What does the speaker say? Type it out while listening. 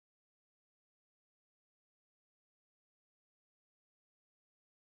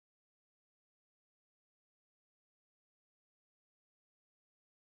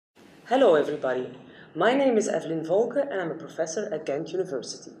Hello everybody, my name is Evelyn Volke and I'm a professor at Ghent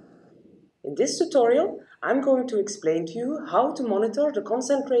University. In this tutorial, I'm going to explain to you how to monitor the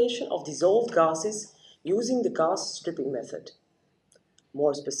concentration of dissolved gases using the gas stripping method.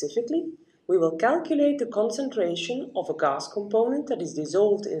 More specifically, we will calculate the concentration of a gas component that is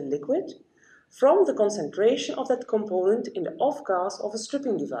dissolved in a liquid from the concentration of that component in the off gas of a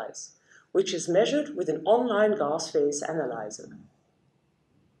stripping device, which is measured with an online gas phase analyzer.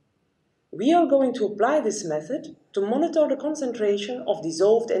 We are going to apply this method to monitor the concentration of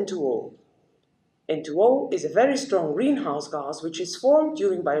dissolved N2O. N2O is a very strong greenhouse gas which is formed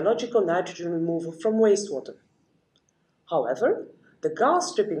during biological nitrogen removal from wastewater. However, the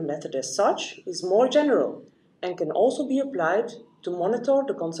gas stripping method as such is more general and can also be applied to monitor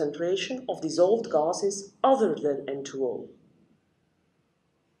the concentration of dissolved gases other than N2O.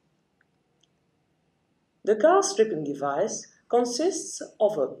 The gas stripping device consists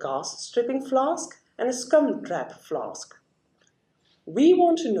of a gas stripping flask and a scum trap flask. We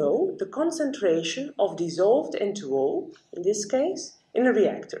want to know the concentration of dissolved N2O, in this case, in a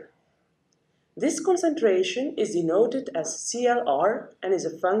reactor. This concentration is denoted as CLR and is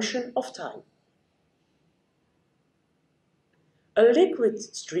a function of time. A liquid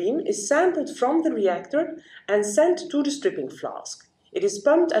stream is sampled from the reactor and sent to the stripping flask. It is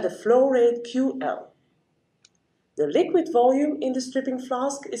pumped at a flow rate QL. The liquid volume in the stripping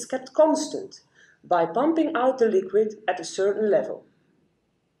flask is kept constant by pumping out the liquid at a certain level.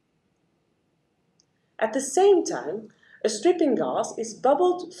 At the same time, a stripping gas is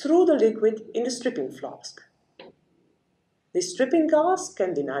bubbled through the liquid in the stripping flask. This stripping gas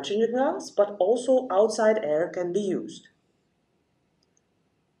can be nitrogen gas, but also outside air can be used.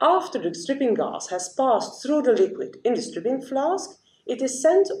 After the stripping gas has passed through the liquid in the stripping flask, it is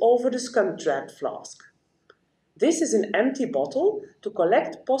sent over the scum trap flask. This is an empty bottle to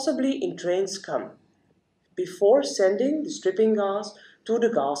collect possibly entrained scum, before sending the stripping gas to the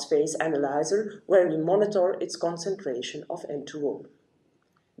gas phase analyzer where we monitor its concentration of N2O.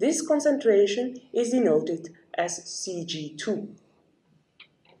 This concentration is denoted as Cg2.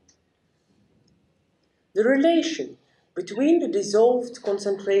 The relation between the dissolved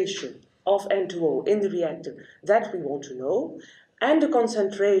concentration of N2O in the reactor that we want to know and the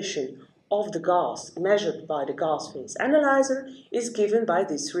concentration of the gas measured by the gas phase analyzer is given by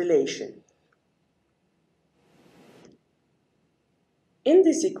this relation. In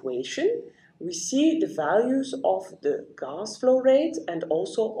this equation, we see the values of the gas flow rate and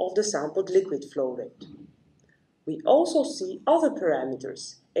also of the sampled liquid flow rate. We also see other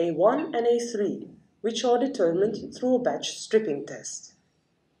parameters, A1 and A3, which are determined through a batch stripping test.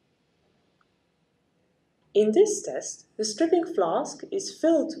 In this test, the stripping flask is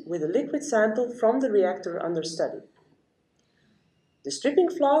filled with a liquid sample from the reactor under study. The stripping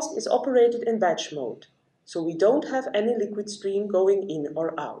flask is operated in batch mode, so we don't have any liquid stream going in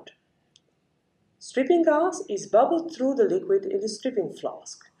or out. Stripping gas is bubbled through the liquid in the stripping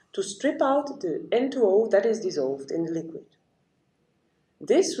flask to strip out the N2O that is dissolved in the liquid.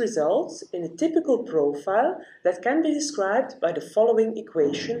 This results in a typical profile that can be described by the following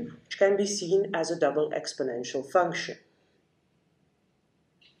equation, which can be seen as a double exponential function.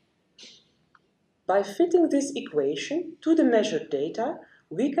 By fitting this equation to the measured data,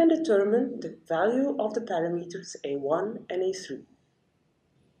 we can determine the value of the parameters A1 and A3.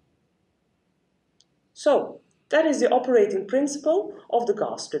 So, that is the operating principle of the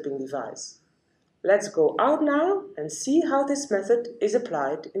gas stripping device. Let's go out now and see how this method is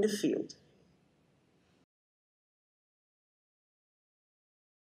applied in the field.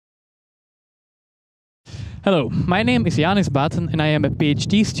 Hello, my name is Janis Baten and I am a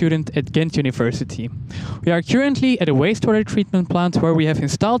PhD student at Ghent University. We are currently at a wastewater treatment plant where we have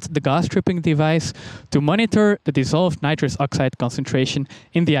installed the gas stripping device to monitor the dissolved nitrous oxide concentration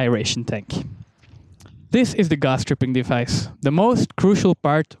in the aeration tank. This is the gas stripping device, the most crucial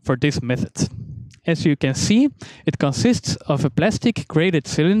part for this method. As you can see, it consists of a plastic graded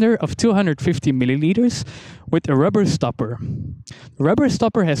cylinder of 250 milliliters with a rubber stopper. The rubber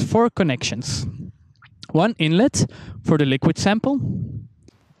stopper has 4 connections. One inlet for the liquid sample,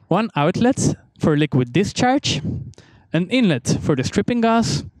 one outlet for liquid discharge, an inlet for the stripping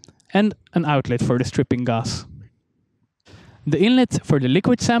gas, and an outlet for the stripping gas. The inlet for the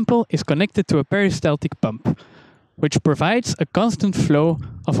liquid sample is connected to a peristaltic pump, which provides a constant flow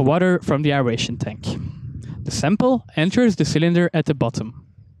of water from the aeration tank. The sample enters the cylinder at the bottom.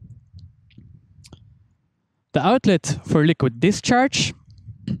 The outlet for liquid discharge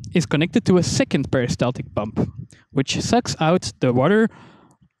is connected to a second peristaltic pump, which sucks out the water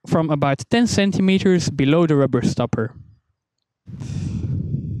from about 10 centimeters below the rubber stopper.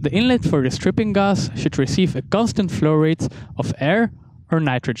 the inlet for the stripping gas should receive a constant flow rate of air or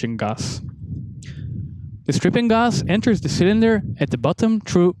nitrogen gas. The stripping gas enters the cylinder at the bottom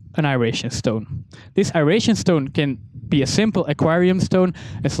through an aeration stone. This aeration stone can be a simple aquarium stone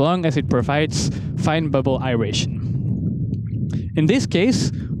as long as it provides fine bubble aeration. In this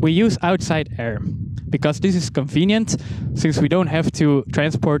case, we use outside air, because this is convenient since we don't have to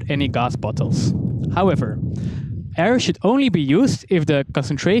transport any gas bottles. However, air should only be used if the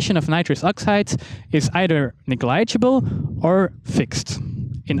concentration of nitrous oxide is either negligible or fixed.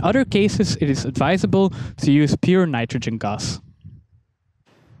 In other cases, it is advisable to use pure nitrogen gas.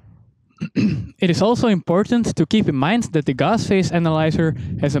 It is also important to keep in mind that the gas phase analyzer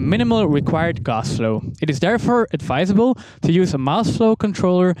has a minimal required gas flow. It is therefore advisable to use a mass flow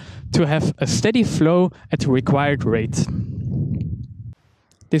controller to have a steady flow at the required rate.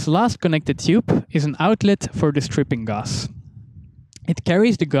 This last connected tube is an outlet for the stripping gas. It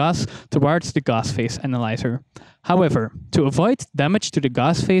carries the gas towards the gas phase analyzer. However, to avoid damage to the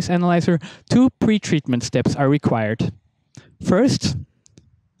gas phase analyzer, two pre-treatment steps are required. First,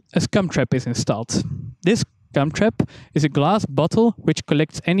 a scum trap is installed. This scum trap is a glass bottle which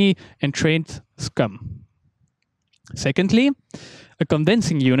collects any entrained scum. Secondly, a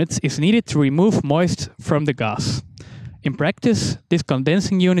condensing unit is needed to remove moist from the gas. In practice, this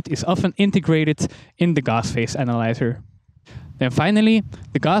condensing unit is often integrated in the gas phase analyzer. Then finally,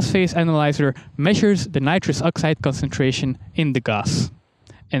 the gas phase analyzer measures the nitrous oxide concentration in the gas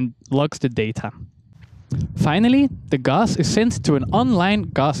and logs the data. Finally, the gas is sent to an online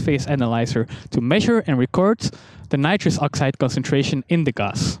gas phase analyzer to measure and record the nitrous oxide concentration in the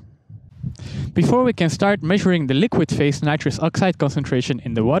gas. Before we can start measuring the liquid phase nitrous oxide concentration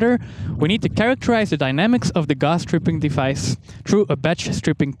in the water, we need to characterize the dynamics of the gas stripping device through a batch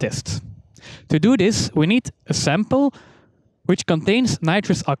stripping test. To do this, we need a sample which contains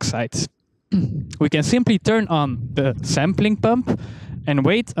nitrous oxide. We can simply turn on the sampling pump and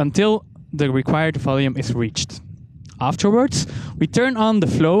wait until the required volume is reached. Afterwards, we turn on the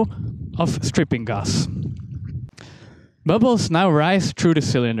flow of stripping gas. Bubbles now rise through the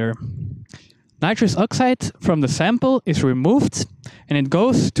cylinder. Nitrous oxide from the sample is removed and it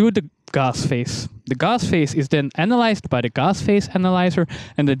goes to the gas phase. The gas phase is then analyzed by the gas phase analyzer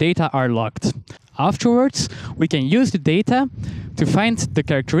and the data are logged. Afterwards, we can use the data to find the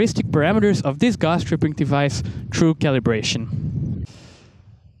characteristic parameters of this gas stripping device through calibration.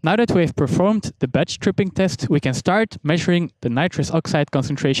 Now that we have performed the batch stripping test, we can start measuring the nitrous oxide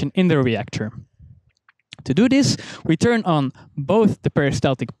concentration in the reactor. To do this, we turn on both the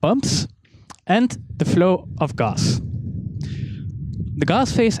peristaltic pumps and the flow of gas. The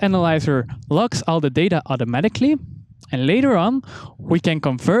gas phase analyzer logs all the data automatically, and later on, we can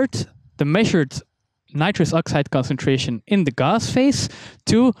convert the measured nitrous oxide concentration in the gas phase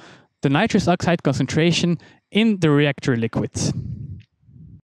to the nitrous oxide concentration in the reactor liquid.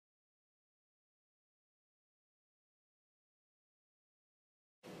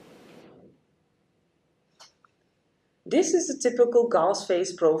 This is a typical gas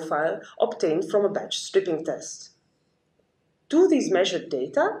phase profile obtained from a batch stripping test. To these measured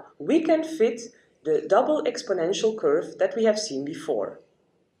data, we can fit the double exponential curve that we have seen before.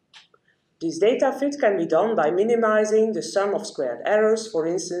 This data fit can be done by minimizing the sum of squared errors, for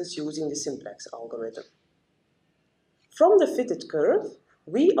instance, using the simplex algorithm. From the fitted curve,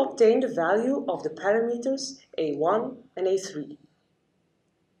 we obtain the value of the parameters A1 and A3.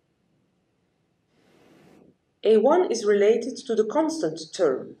 A1 is related to the constant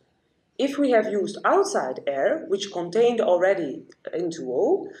term. If we have used outside air, which contained already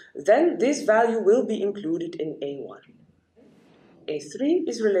N2O, then this value will be included in A1. A3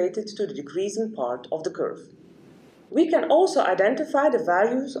 is related to the decreasing part of the curve. We can also identify the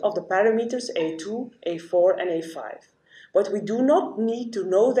values of the parameters A2, A4 and A5, but we do not need to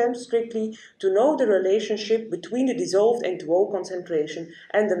know them strictly to know the relationship between the dissolved N2O concentration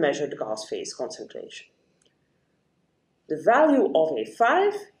and the measured gas phase concentration. The value of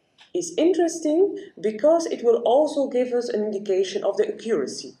A5 is interesting because it will also give us an indication of the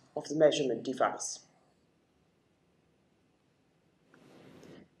accuracy of the measurement device.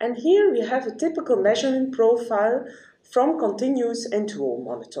 And here we have a typical measurement profile from continuous N2O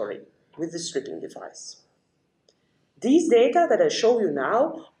monitoring with the stripping device. These data that I show you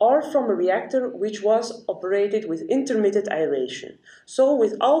now are from a reactor which was operated with intermittent aeration, so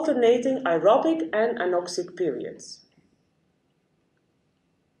with alternating aerobic and anoxic periods.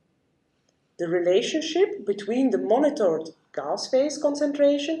 The relationship between the monitored gas phase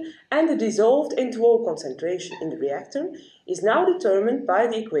concentration and the dissolved N2O concentration in the reactor is now determined by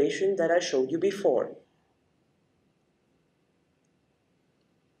the equation that I showed you before.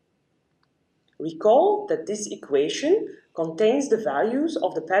 Recall that this equation contains the values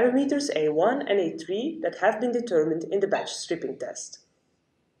of the parameters A1 and A3 that have been determined in the batch stripping test.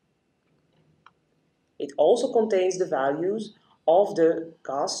 It also contains the values of the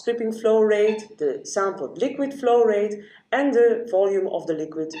gas stripping flow rate, the sampled liquid flow rate, and the volume of the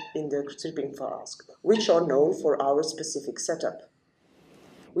liquid in the stripping flask, which are known for our specific setup.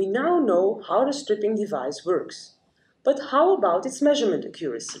 We now know how the stripping device works, but how about its measurement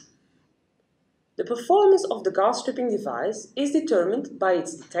accuracy? The performance of the gas stripping device is determined by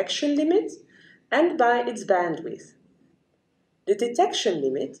its detection limit and by its bandwidth. The detection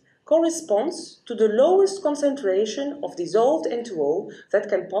limit corresponds to the lowest concentration of dissolved N2O that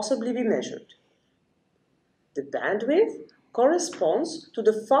can possibly be measured. The bandwidth corresponds to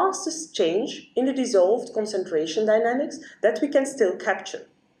the fastest change in the dissolved concentration dynamics that we can still capture.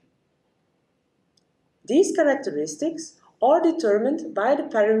 These characteristics are determined by the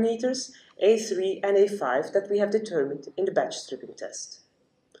parameters A3 and A5 that we have determined in the batch stripping test.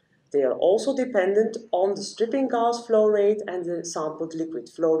 They are also dependent on the stripping gas flow rate and the sampled liquid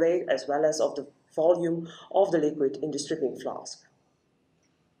flow rate, as well as of the volume of the liquid in the stripping flask.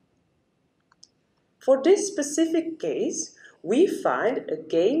 For this specific case, we find a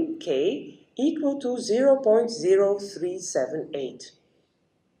gain K equal to 0.0378.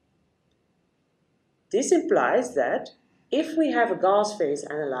 This implies that if we have a gas phase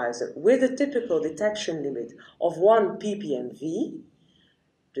analyzer with a typical detection limit of 1 ppmv,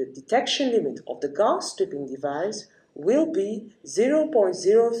 the detection limit of the gas stripping device will be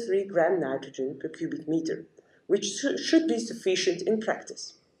 0.03 gram nitrogen per cubic meter, which should be sufficient in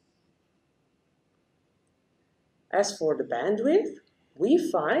practice. As for the bandwidth, we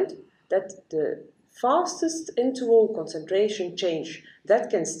find that the fastest N2O concentration change that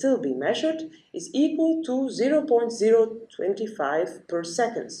can still be measured is equal to 0.025 per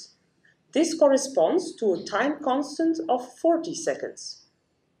seconds. This corresponds to a time constant of 40 seconds.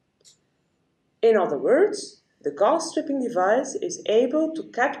 In other words, the gas stripping device is able to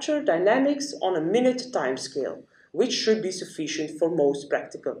capture dynamics on a minute timescale, which should be sufficient for most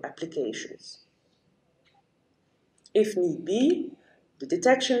practical applications. If need be, the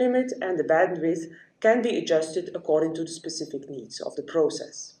detection limit and the bandwidth can be adjusted according to the specific needs of the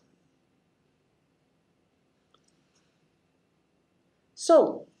process.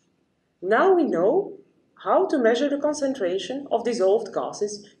 So, now we know how to measure the concentration of dissolved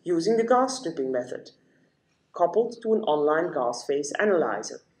gases using the gas stripping method, coupled to an online gas phase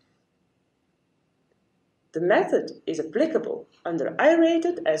analyzer. The method is applicable under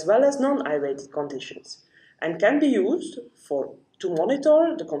aerated as well as non-aerated conditions and can be used to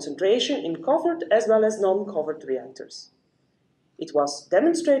monitor the concentration in covered as well as non-covered reactors. It was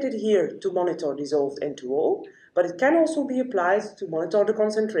demonstrated here to monitor dissolved N2O, but it can also be applied to monitor the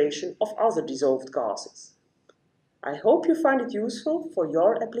concentration of other dissolved gases. I hope you find it useful for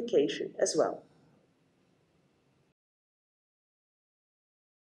your application as well.